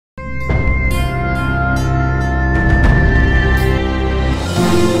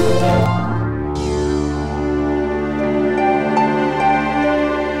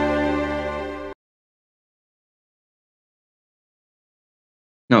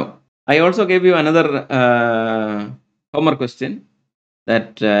I also gave you another homework question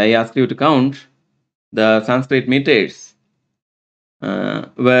that I asked you to count the Sanskrit meters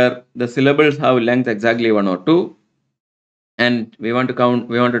where the syllables have length exactly 1 or 2, and we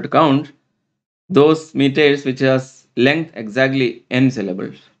wanted to count those meters which has length exactly n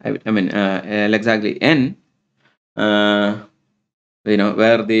syllables. I mean exactly n. Where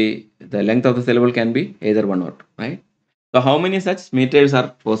the length of the syllable can be either 1 or 2, right? So how many such meters are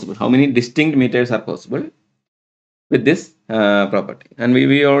possible? How many distinct meters are possible with this property? And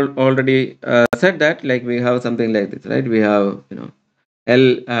we already said that, like, we have something like this, right? We have,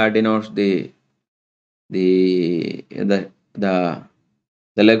 L denotes the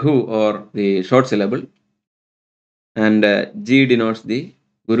laghu or the short syllable, and G denotes the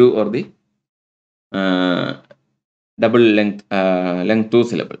guru or the double length 2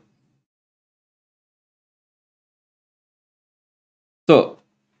 syllable. So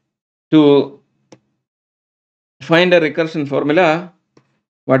to find a recursion formula,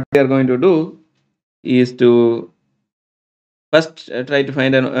 what we are going to do is to first try to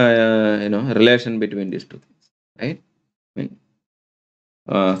find a relation between these two things, right? I mean,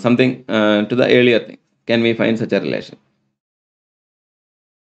 something to the earlier thing. Can we find such a relation?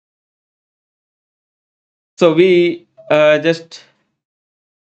 So we just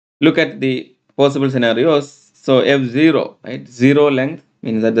look at the possible scenarios. So F0, right? 0 length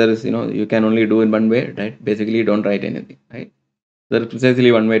means that there is, you can only do in one way, right? Basically, don't write anything, right? There is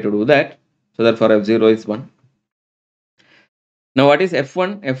precisely one way to do that. So therefore F0 is 1. Now what is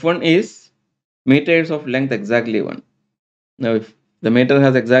F1? F1 is meters of length exactly 1. Now if the meter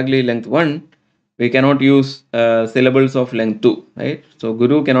has exactly length 1, we cannot use syllables of length 2, right? So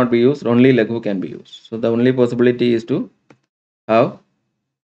guru cannot be used, only laghu can be used. So the only possibility is to have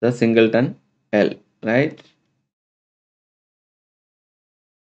the singleton L, right?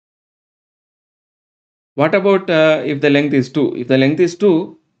 What about if the length is 2? If the length is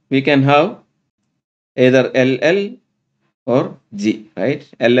 2, we can have either LL or G, right?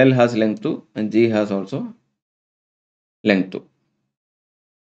 LL has length 2 and G has also length 2.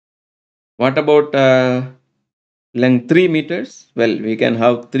 What about length 3 meters? Well, we can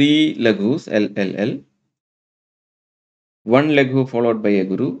have 3 laghus, LLL, 1 laghu followed by a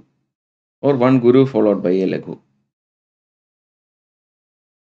guru, or 1 guru followed by a laghu.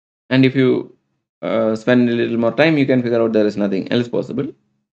 And if you spend a little more time, you can figure out there is nothing else possible.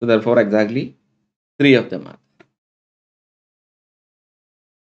 So therefore exactly 3 of them are.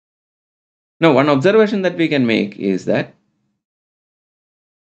 Now one observation that we can make is that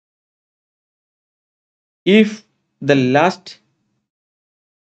if the last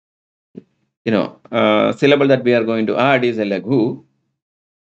syllable that we are going to add is a laghu,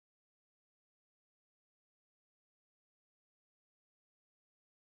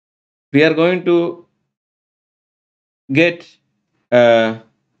 we are going to get a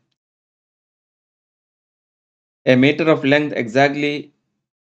meter of length exactly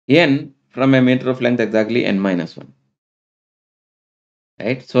n from a meter of length exactly n minus 1.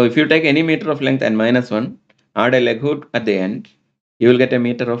 Right? So if you take any meter of length n minus 1, add a laghu at the end, you will get a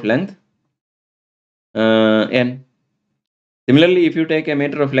meter of length n. Similarly, if you take a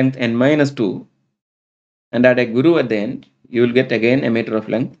meter of length n minus 2 and add a guru at the end, you will get again a meter of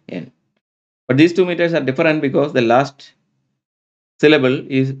length n. But these 2 meters are different because the last syllable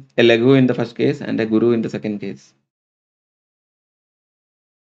is a laghu in the first case and a guru in the second case.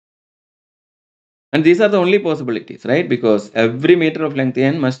 And these are the only possibilities, right? Because every meter of length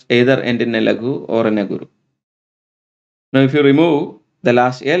n must either end in a laghu or in a guru. Now, if you remove the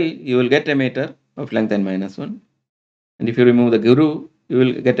last L, you will get a meter of length n minus 1. And if you remove the guru, you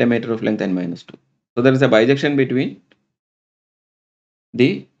will get a meter of length n minus 2. So there is a bijection between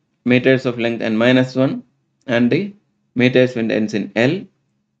the meters of length n minus 1 and the meters when ends in L.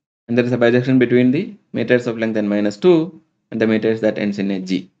 And there is a bijection between the meters of length n minus 2 and the meters that ends in a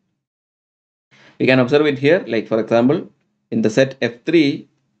G. We can observe it here, like for example, in the set F3,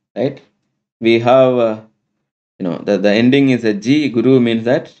 right? We have, the ending is a G. Guru means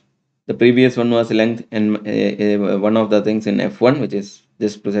that the previous one was length and one of the things in F1, which is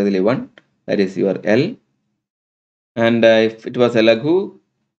just precisely 1, that is your L. And if it was a laghu,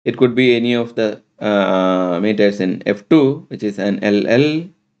 it could be any of the meters in F2, which is an LL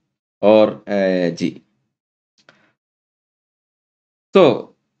or a G. So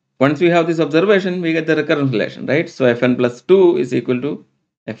once we have this observation, we get the recurrence relation, right? So Fn plus 2 is equal to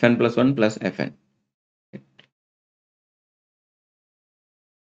Fn plus 1 plus Fn.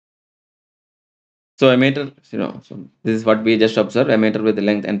 So a meter, so this is what we just observed. A meter with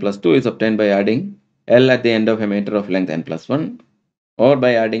length n plus 2 is obtained by adding L at the end of a meter of length n plus 1, or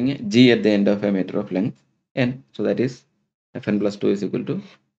by adding a g at the end of a meter of length n. So that is fn plus 2 is equal to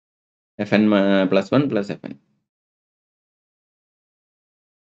fn plus 1 plus fn.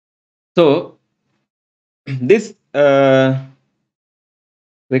 So this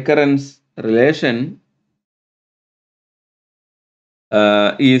recurrence relation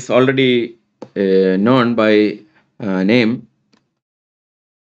is already known by name.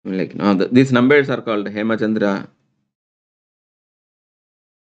 Like now, these numbers are called Hemachandra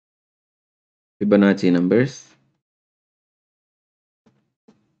Fibonacci numbers.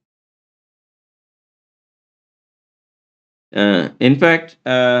 In fact,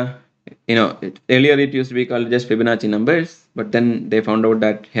 earlier it used to be called just Fibonacci numbers, but then they found out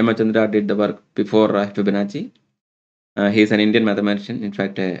that Hemachandra did the work before Fibonacci. He is an Indian mathematician, in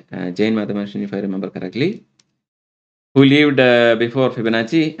fact, a Jain mathematician, if I remember correctly, who lived before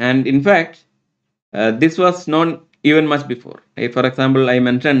Fibonacci. And in fact, this was known even much before. For example, I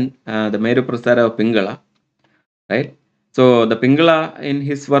mentioned the Meru Prasara of Pingala, right? So the Pingala in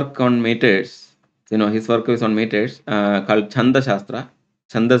his work on meters, his work is on meters called Chanda Shastra.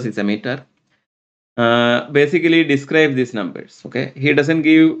 Chandas is a meter. Basically describe these numbers. Okay, he doesn't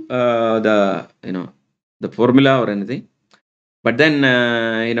give the formula or anything, but then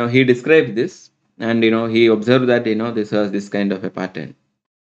he describes this, and he observed that this was this kind of a pattern,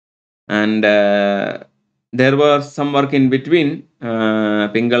 and there was some work in between.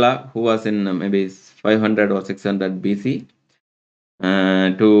 Pingala, who was in maybe 500 or 600 BC,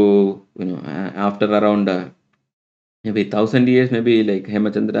 to after around maybe 1,000 years, maybe like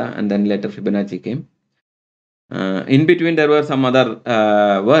Hemachandra, and then later Fibonacci came. In between, there were some other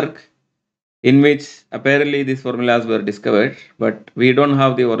work in which apparently these formulas were discovered, but we don't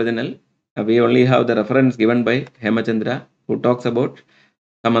have the original. We only have the reference given by Hemachandra, who talks about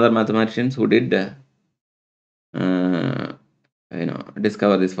some other mathematicians who did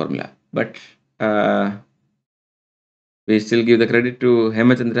discover this formula. But we still give the credit to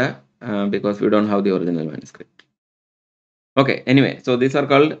Hemachandra because we don't have the original manuscript. Okay, anyway, so these are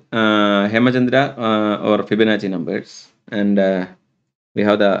called Hemachandra or Fibonacci numbers, and we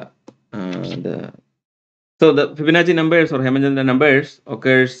have the so the Fibonacci numbers or Hemachandra numbers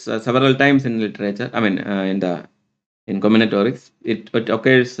occurs several times in literature. I mean, in combinatorics, it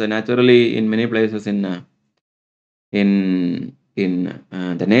occurs naturally in many places in the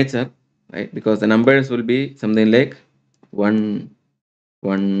nature, right? Because the numbers will be something like 1,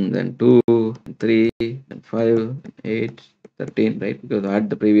 then 2, 3, and 5, and 8, 13, right? Because I had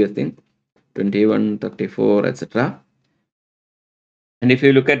the previous thing, 21, 34, etc. And if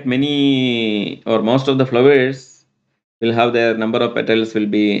you look at many or most of the flowers will have their number of petals will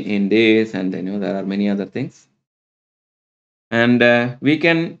be in this, and there are many other things. And we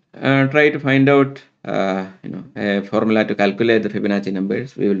can try to find out a formula to calculate the Fibonacci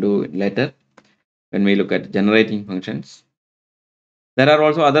numbers. We will do it later when we look at generating functions. There are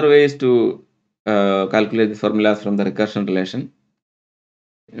also other ways to calculate the formulas from the recursion relation.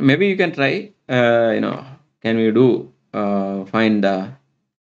 Maybe you can try, can we do find the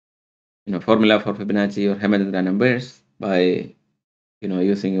formula for Fibonacci or Hemachandra numbers by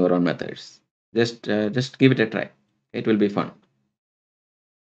using your own methods. Just give it a try. It will be fun.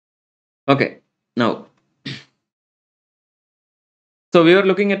 Okay, now so we are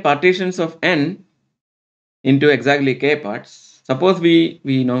looking at partitions of n into exactly k parts. Suppose we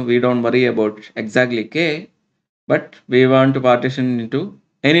don't worry about exactly k, but we want to partition into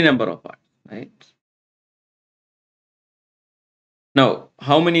any number of parts, right? Now,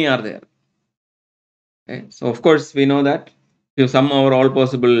 how many are there? Okay, so of course we know that if you sum over all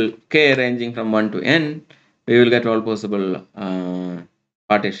possible k ranging from 1 to n, we will get all possible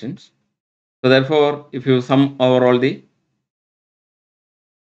partitions. So therefore, if you sum over all the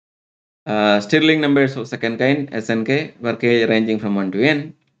Stirling numbers of second kind, Snk, where k ranging from 1 to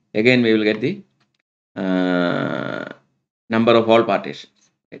n, again we will get the number of all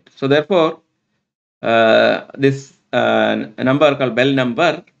partitions. Right? So therefore, this number called Bell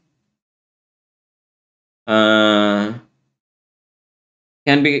number can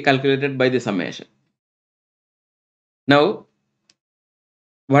be calculated by the summation. Now,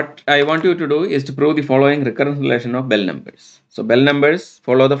 what I want you to do is to prove the following recurrence relation of Bell numbers. So Bell numbers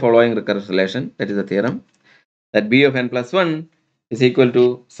follow the following recurrence relation. That is the theorem that b of n plus 1 is equal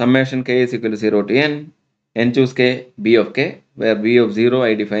to summation k is equal to 0 to n choose k, b of k, where b of 0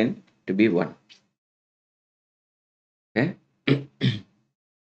 I define to be 1. Okay.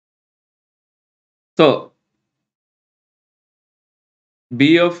 So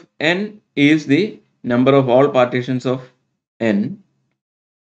b of n is the number of all partitions of n,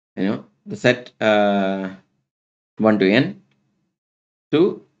 the set 1 to n,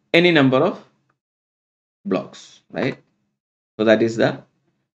 to any number of blocks, right? So that is the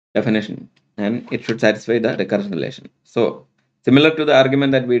definition, and it should satisfy the recurrence relation. So similar to the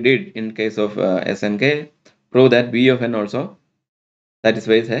argument that we did in case of SNK, prove that V of n also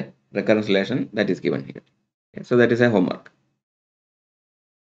satisfies a recurrence relation that is given here. Okay, so that is a homework.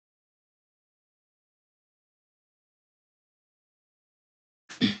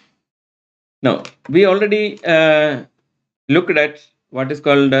 Now we already looked at what is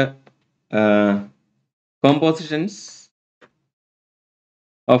called compositions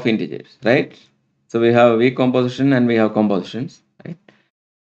of integers, right? So we have weak composition and we have compositions, right?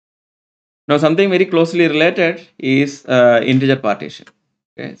 Now something very closely related is integer partition.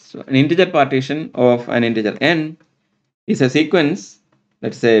 Okay, so an integer partition of an integer n is a sequence,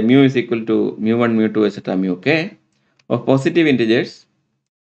 let's say mu is equal to mu1, mu2, etc., mu k, of positive integers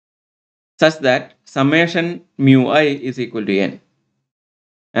such that summation mu I is equal to n,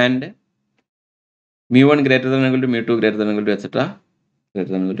 and mu1 greater than or equal to mu2 greater than or equal to etc.,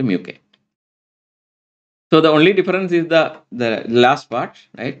 greater than or equal to mu k. So the only difference is the last part,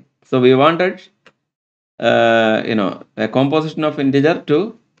 right? So we wanted a composition of integer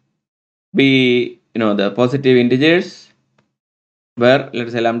to be the positive integers where,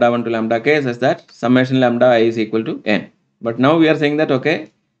 let's say, lambda 1 to lambda k such that summation lambda I is equal to n. But now we are saying that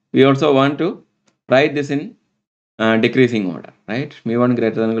okay, we also want to write this in decreasing order, right? Mu1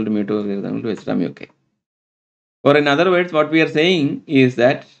 greater than or equal to mu2 greater than or equal to etc., mu k. Or in other words, what we are saying is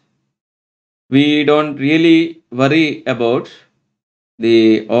that we don't really worry about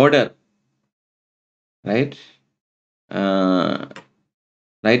the order, right?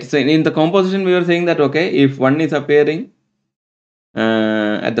 Right. So in the composition, we were saying that okay, if 1 is appearing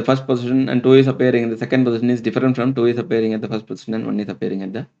at the first position and 2 is appearing in the second position, is different from 2 is appearing at the first position and 1 is appearing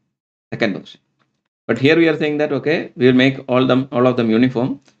at the second position. But here we are saying that okay, we will make all of them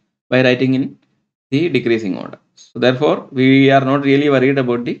uniform by writing in the decreasing order. So therefore, we are not really worried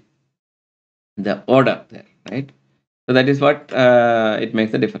about the order there, right? So that is what it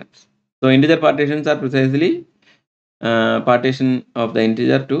makes the difference. So integer partitions are precisely partition of the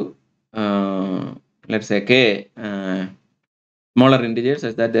integer to let's say k smaller integers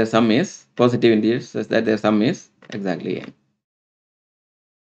such that their sum is positive integers such that their sum is exactly n.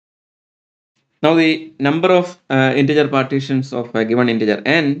 Now the number of integer partitions of a given integer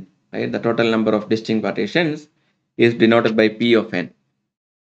n, right, the total number of distinct partitions is denoted by p of n,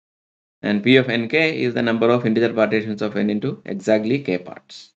 and p of nk is the number of integer partitions of n into exactly k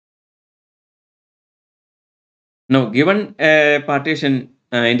parts. Now given a partition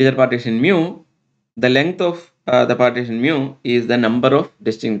integer partition mu, the length of the partition mu is the number of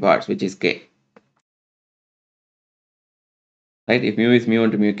distinct parts, which is k. Right? If mu is mu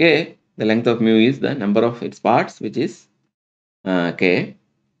into mu k, the length of mu is the number of its parts, which is k,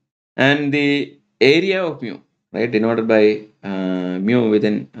 and the area of mu, right, denoted by mu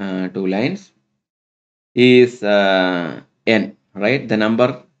within two lines, is n, right, the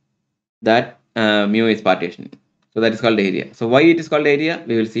number that mu is partitioning. So that is called area. So why it is called area,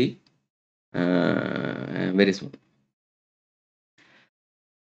 we will see very soon.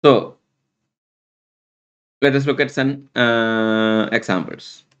 So let us look at some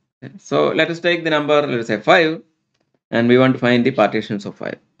examples. Okay. So let us take the number, let us say 5, and we want to find the partitions of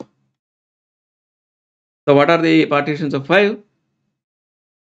 5. So what are the partitions of 5?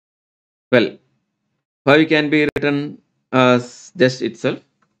 Well, 5 can be written as just itself,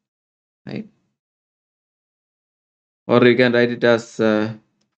 right? Or you can write it as 4,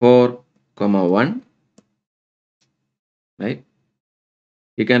 1, right?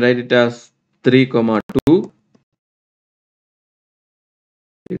 You can write it as 3, 2.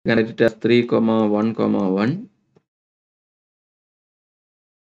 You can write it as 3, 1, 1.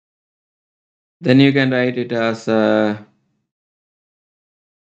 Then you can write it as 2,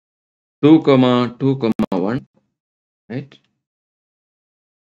 2, 1, right?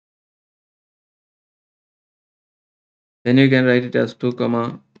 Then you can write it as 2,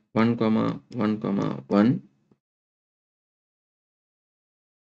 1, 1, 1.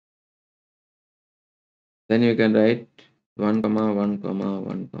 Then you can write 1, 1, 1,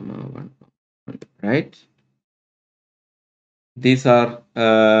 1, right? These are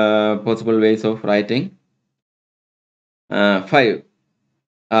possible ways of writing 5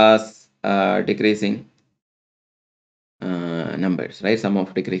 as decreasing numbers, right? Sum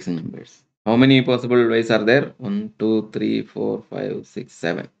of decreasing numbers. How many possible ways are there? 1, 2, 3, 4, 5, 6,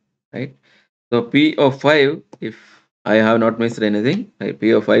 7, right? So P of 5, if I have not missed anything, right,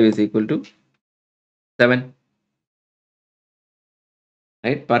 P of 5 is equal to 7.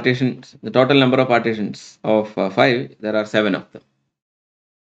 Right? Partitions, the total number of partitions of 5, there are 7 of them.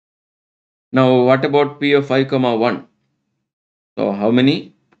 Now, what about P of 5 comma 1? So, how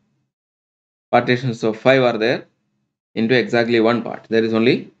many partitions of 5 are there into exactly one part? There is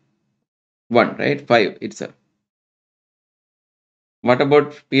only one, right? 5 itself. What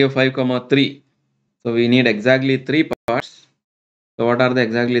about P of 5 comma 3? So, we need exactly 3 parts. So, what are the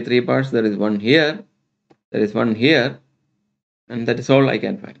exactly 3 parts? There is one here, there is one here, and that is all I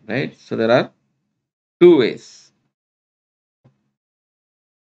can find, right? So, there are 2 ways.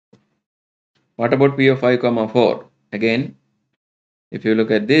 What about P of 5 comma 4? Again, if you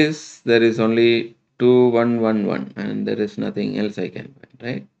look at this, there is only 2, 1, 1, 1, and there is nothing else I can find,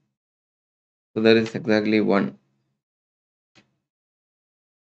 right? So there is exactly 1.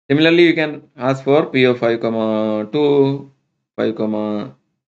 Similarly, you can ask for P of 5 comma 2, 5 comma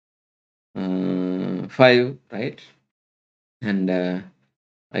 5, right? And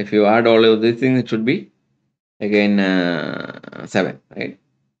if you add all of these things, it should be again 7, right?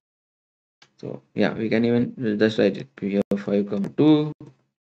 So yeah, we can even just write it. P of 5 comma 2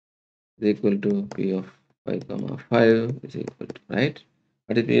 is equal to P of 5 comma 5 is equal to, right?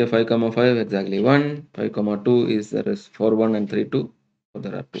 What is P of 5 comma 5? Exactly 1. 5 comma 2 is there is 4, 1 and 3, 2. So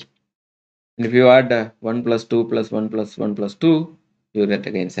there are 2. And if you add 1 plus 2 plus 1 plus 1 plus 2, you get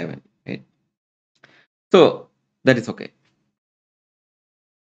again 7, right? So that is okay.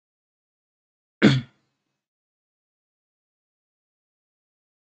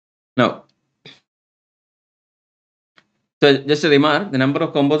 Now, so just a remark, the number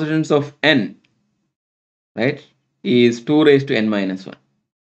of compositions of n, right, is 2 raised to n minus 1.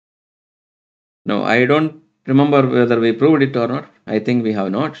 Now, I don't remember whether we proved it or not. I think we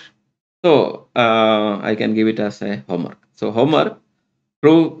have not. So, I can give it as a homework. So, homework,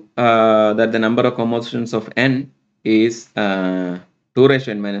 prove that the number of compositions of n is 2 raised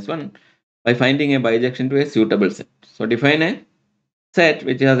to n minus 1 by finding a bijection to a suitable set. So, define a set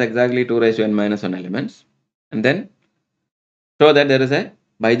which has exactly 2 raised to n minus 1 elements, and then show that there is a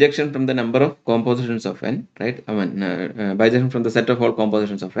bijection from the number of compositions of n, right? I mean, bijection from the set of all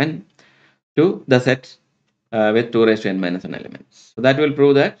compositions of n to the set with 2 raised to n minus 1 elements. So that will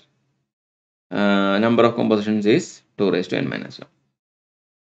prove that number of compositions is 2 raised to n minus 1.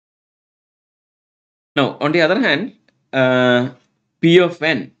 Now, on the other hand, P of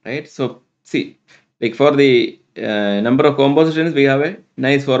n, right? So, see, like for the number of compositions, we have a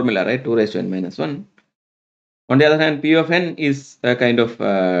nice formula, right? 2 raised to n minus 1. On the other hand, P of n is kind of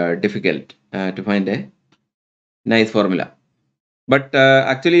difficult to find a nice formula. But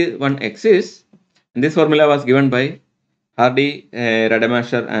actually, one exists, and this formula was given by Hardy,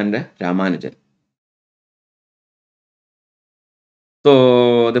 Rademacher, and Ramanujan.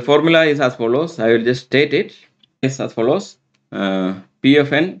 So the formula is as follows. I will just state it. It's as follows. P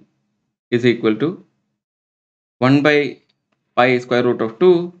of n is equal to 1 by pi square root of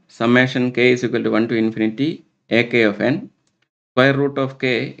 2 summation k is equal to 1 to infinity ak of n square root of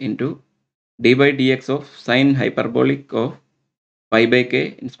k into d by dx of sine hyperbolic of pi by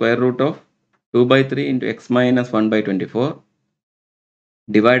k in square root of 2 by 3 into x minus 1 by 24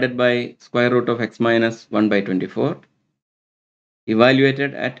 divided by square root of x minus 1 by 24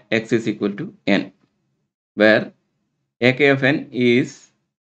 evaluated at x is equal to n, where ak of n is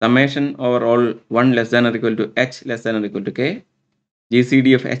summation over all 1 less than or equal to h less than or equal to k,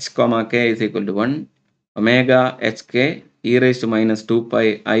 gcd of h comma k is equal to 1, omega hk e raised to minus 2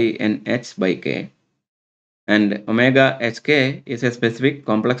 pi I n h by k, and omega hk is a specific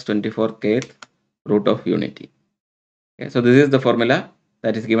complex 24kth root of unity. Okay, so this is the formula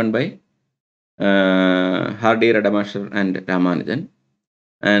that is given by Hardy, Rademacher, and Ramanujan,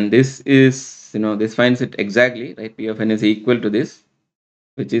 and this is, this finds it exactly, right? P of n is equal to this,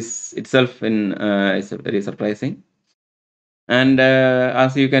 which is itself is very surprising, and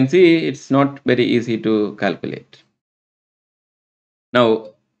as you can see, it's not very easy to calculate. Now,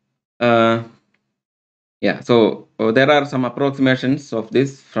 yeah, so there are some approximations of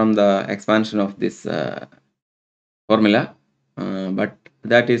this from the expansion of this formula, but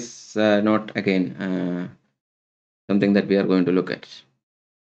that is not again something that we are going to look at.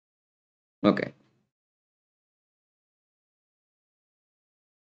 Okay.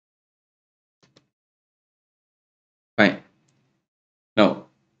 Fine. Now,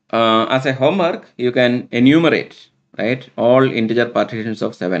 as a homework, you can enumerate, right, all integer partitions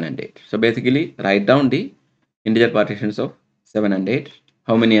of 7 and 8. So basically, write down the integer partitions of 7 and 8.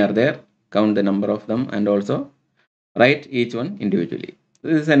 How many are there? Count the number of them, and also write each one individually.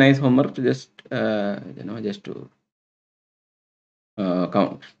 This is a nice homework to just just to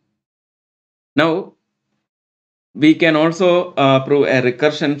count. Now, we can also prove a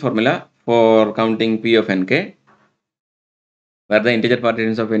recursion formula for counting P of nk. where the integer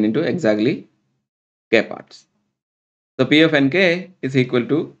partitions of n into exactly k parts. So P of nk is equal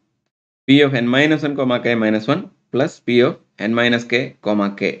to P of n minus 1 comma k minus 1 plus P of n minus k comma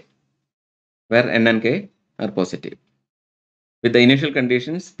k, where n and k are positive. With the initial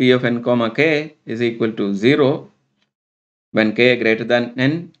conditions, P of n comma k is equal to 0 when k greater than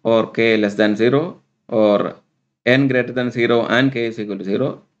n or k less than 0, or n greater than 0 and k is equal to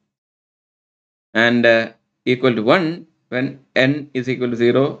 0, and equal to 1 when n is equal to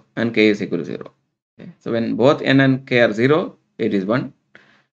 0 and k is equal to 0. Okay. So when both n and k are 0, it is 1,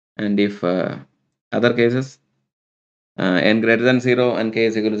 and if other cases n greater than 0 and k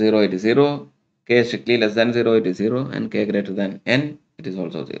is equal to 0, it is 0, k is strictly less than 0, it is 0, and k greater than n, it is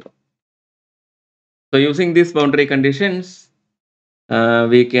also 0. So using these boundary conditions,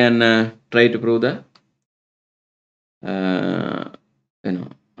 we can try to prove the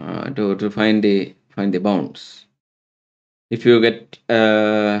to find the bounds. If you get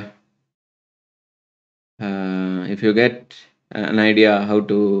an idea how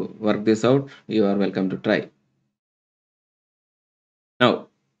to work this out, you are welcome to try. Now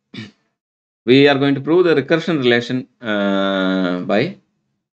we are going to prove the recursion relation by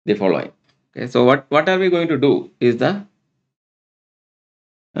the following. Okay, so what are we going to do is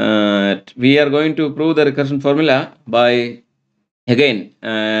we are going to prove the recursion formula by again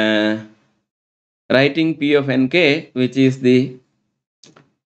writing P of nk, which is the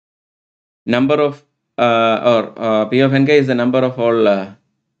number of P of nk is the number of all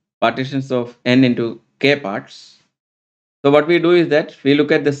partitions of n into k parts. So what we do is that we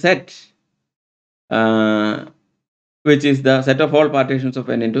look at the set which is the set of all partitions of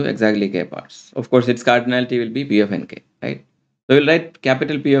n into exactly k parts. Of course, its cardinality will be P of nk, right? So we'll write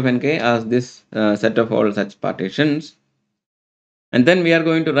capital P of nk as this set of all such partitions, and then we are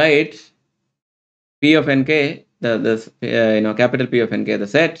going to write P of nk, capital P of nk, the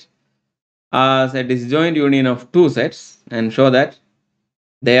set, as a disjoint union of two sets, and show that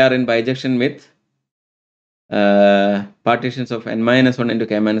they are in bijection with partitions of n minus 1 into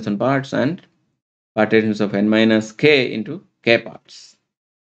k minus 1 parts and partitions of n minus k into k parts.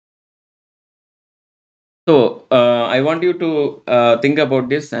 So I want you to think about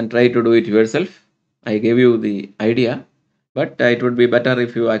this and try to do it yourself. I gave you the idea, but it would be better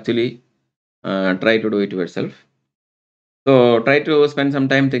if you actually try to do it yourself. So try to spend some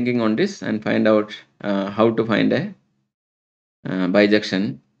time thinking on this and find out how to find a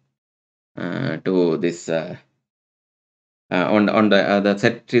bijection to this on the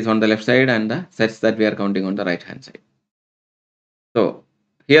set is on the left side and the sets that we are counting on the right hand side. So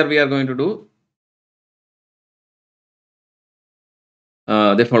here we are going to do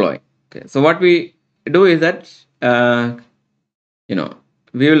the following. Okay, so what we do is that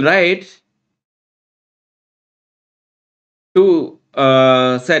we will write two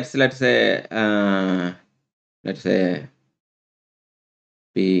sets. Let's say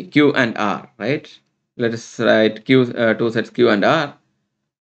P, Q and R, right? Let us write Q, two sets Q and R,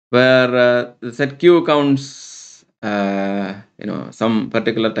 where the set Q counts some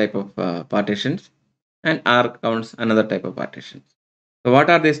particular type of partitions, and R counts another type of partitions. So what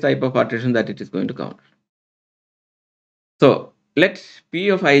are these type of partitions that it is going to count? So let P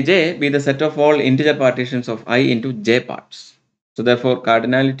of ij be the set of all integer partitions of I into j parts. So therefore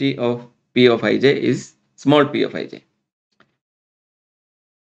cardinality of P of ij is small p of ij.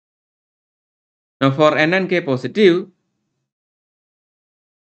 Now for n and k positive,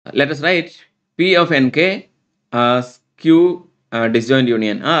 let us write P of nk as Q disjoint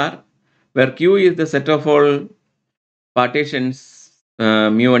union R, where Q is the set of all partitions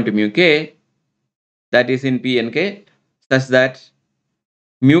mu1 to mu k that is in P and k, such that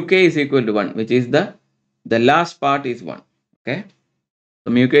mu k is equal to 1, which is the last part is 1. Okay,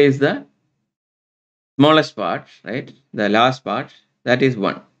 so mu k is the smallest part, right? The last part, that is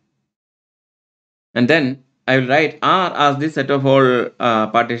 1. And then I will write R as the set of all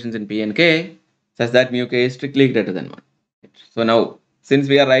partitions in P and K, such that mu k is strictly greater than 1. So now, since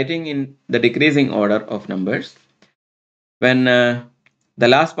we are writing in the decreasing order of numbers, when the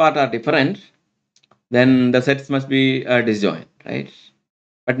last part are different, then the sets must be disjoint, right?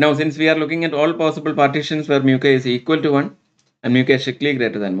 But now, since we are looking at all possible partitions where mu k is equal to 1 and mu k is strictly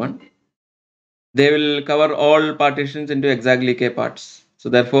greater than 1, they will cover all partitions into exactly k parts. So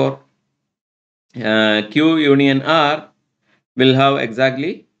therefore, Q union R will have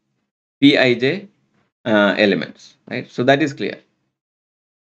exactly Pij elements, right? So that is clear.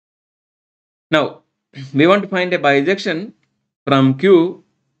 Now, we want to find a bijection from Q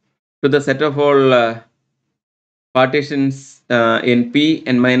to the set of all partitions in P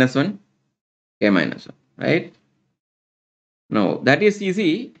n minus 1, k minus 1, right? Now that is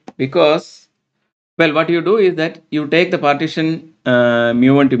easy because, well, what you do is that you take the partition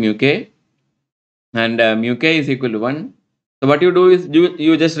mu1 to mu k, and mu k is equal to 1. So what you do is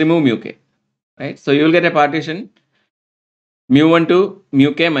you just remove mu k, right? So you will get a partition mu1 to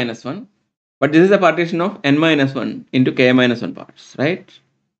mu k minus 1, but this is a partition of n minus 1 into k minus 1 parts, right?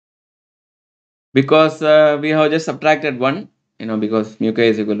 Because we have just subtracted 1, because mu k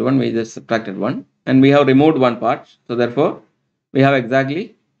is equal to 1, we just subtracted 1 and we have removed one part. So therefore, we have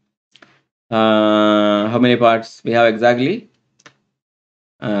exactly how many parts? We have exactly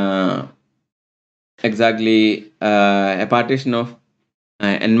a partition of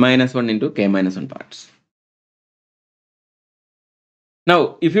n minus 1 into k minus 1 parts.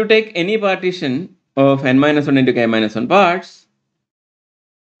 Now, if you take any partition of n minus 1 into k minus 1 parts,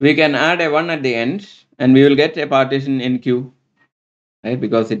 we can add a 1 at the end and we will get a partition in Q, right?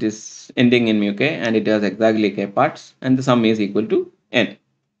 Because it is ending in mu k and it has exactly k parts and the sum is equal to n.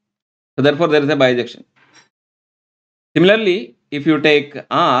 So therefore, there is a bijection. Similarly, if you take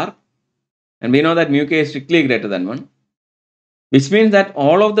R, and we know that mu k is strictly greater than 1, which means that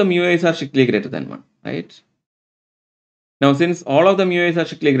all of the mu i's are strictly greater than 1, right? Now, since all of the mu i's are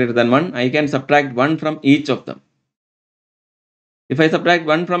strictly greater than 1, I can subtract 1 from each of them. If I subtract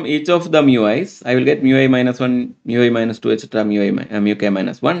 1 from each of the mu i's, I will get mu I minus 1, mu I minus 2, etc., mu k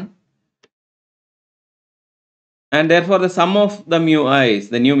minus 1. And therefore, the sum of the mu i's,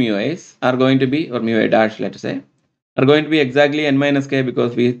 the new mu i's, are going to be, or mu I dash, let us say, are going to be exactly n minus k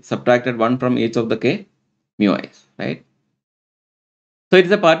because we subtracted 1 from each of the k mu i's, right? So it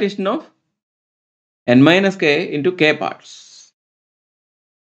is a partition of n minus k into k parts.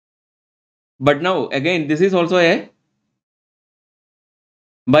 But now, again, this is also a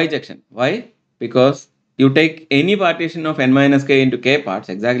bijection. Why? Because you take any partition of n minus k into k parts,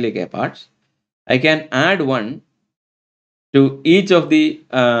 exactly k parts, I can add 1 to each of the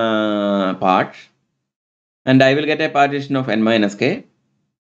parts and I will get a partition of n minus k,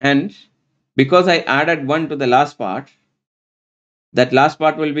 and because I added 1 to the last part, that last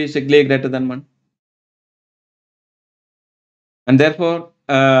part will be strictly greater than 1, and therefore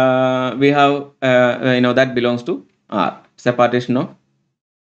we have that belongs to R. It's a partition of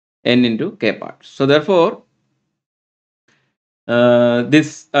n into k parts. So therefore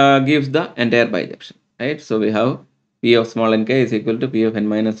this gives the entire bijection, right? So we have p of small n k is equal to p of n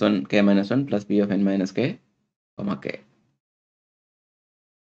minus 1 k minus 1 plus p of n minus k comma k.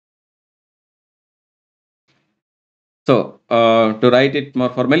 So to write it more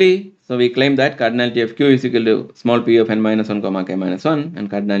formally, so we claim that cardinality of q is equal to small p of n minus 1 comma k minus 1 and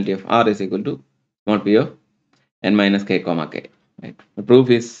cardinality of r is equal to small p of n minus k comma k. Right? The proof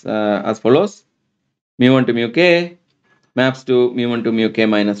is as follows: mu1 to mu k maps to mu1 to mu k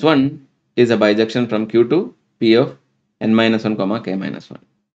minus 1 is a bijection from q to p of n minus 1 comma k minus 1.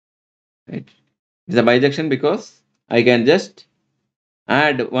 Right? It's a bijection because I can just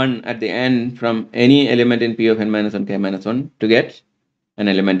add 1 at the end from any element in p of n minus 1 k minus 1 to get an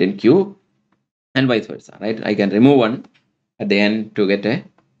element in q, and vice versa, right? I can remove 1 at the end to get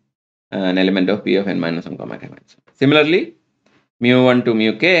an element of p of n minus 1 comma k minus 1. Similarly, mu1 to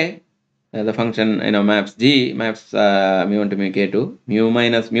mu k, the function maps mu1 to mu k to mu1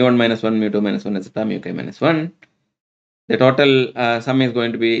 minus 1, mu2 minus 1, etc., mu k minus 1. The total sum is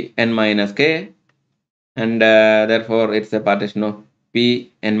going to be n minus k, and therefore it's a partition of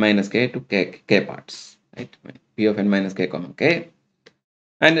p n minus k to k parts, right? P of n minus k comma k.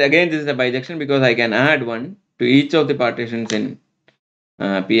 And again, this is a bijection because I can add 1 to each of the partitions in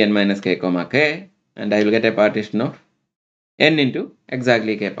p n minus k comma k, and I will get a partition of n into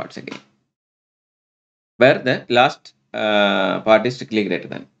exactly k parts again, where the last part is strictly greater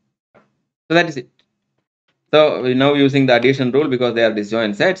than. So that is it. So we now using the addition rule, because they are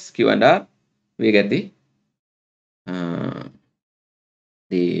disjoint sets q and r, we get the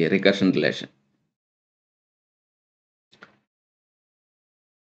recursion relation.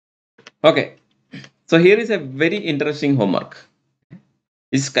 Okay, so here is a very interesting homework.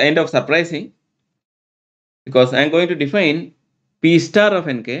 It's kind of surprising because I'm going to define p star of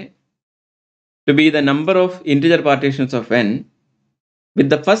nk to be the number of integer partitions of n, with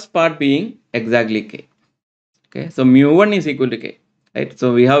the first part being exactly k. Okay, so mu1 is equal to k, right?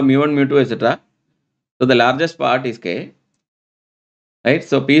 So we have mu1, mu2, etc. So the largest part is k, right?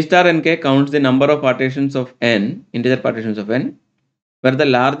 So p star nk counts the number of partitions of n, integer partitions of n, where the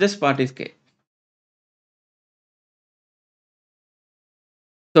largest part is k.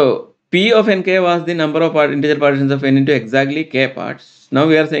 So p of nk was the number of integer partitions of n into exactly k parts. Now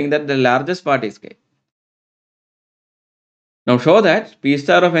we are saying that the largest part is k. Now show that p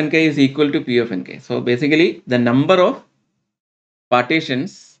star of nk is equal to p of nk. So basically the number of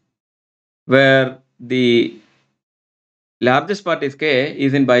partitions where the largest part is k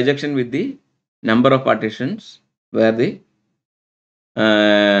is in bijection with the number of partitions where the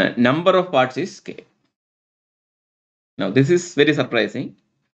number of parts is k. Now this is very surprising,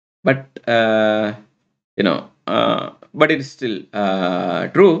 but but it is still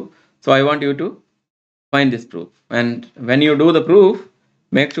true. So I want you to find this proof, and when you do the proof,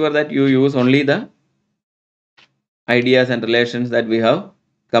 make sure that you use only the ideas and relations that we have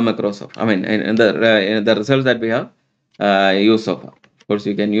come across of. I mean, in the results that we have used so far. Of course,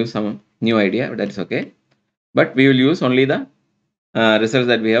 you can use some new idea, but that is okay. But we will use only the results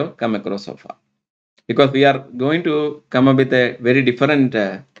that we have come across so far, because we are going to come up with a very different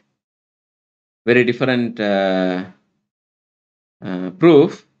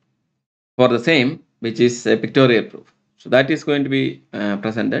proof for the same, which is a pictorial proof. So that is going to be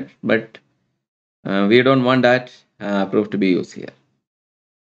presented, but we don't want that proof to be used here.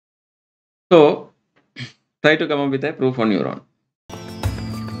 So try to come up with a proof on your own.